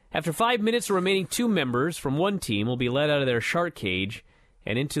 After 5 minutes, the remaining 2 members from one team will be let out of their shark cage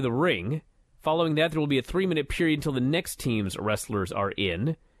and into the ring. Following that, there will be a 3-minute period until the next team's wrestlers are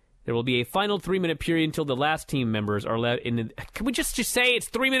in. There will be a final 3-minute period until the last team members are let in. Can we just say it's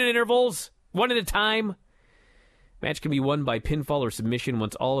 3-minute intervals? One at a time? Match can be won by pinfall or submission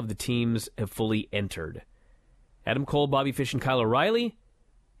once all of the teams have fully entered. Adam Cole, Bobby Fish, and Kyle O'Reilly,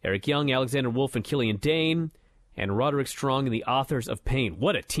 Eric Young, Alexander Wolf, and Killian Dane, and Roderick Strong and the Authors of Pain.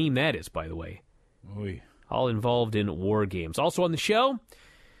 What a team that is, by the way. Oy. All involved in War Games. Also on the show,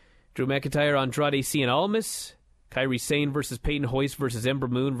 Drew McIntyre, Andrade Cien Almas, Kairi Sane versus Peyton Hoyst versus Ember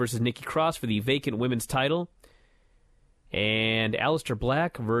Moon versus Nikki Cross for the vacant women's title, and Aleister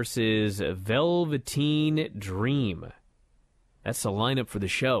Black versus Velveteen Dream. That's the lineup for the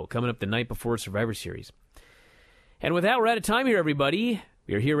show, coming up the night before Survivor Series. And with that, we're out of time here, everybody.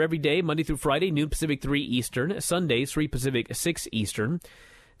 We are here every day, Monday through Friday, noon Pacific, 3 Eastern. Sundays, 3 Pacific, 6 Eastern.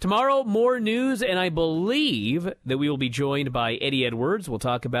 Tomorrow, more news, and I believe that we will be joined by Eddie Edwards. We'll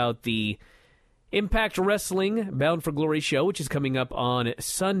talk about the Impact Wrestling Bound for Glory show, which is coming up on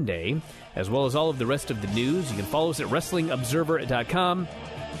Sunday, as well as all of the rest of the news. You can follow us at WrestlingObserver.com,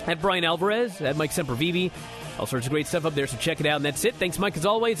 at Brian Alvarez, at Mike Semperveve. All sorts of great stuff up there, so check it out. And that's it. Thanks, Mike, as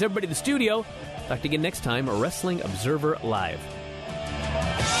always. Everybody in the studio. Talk to you again next time, Wrestling Observer Live.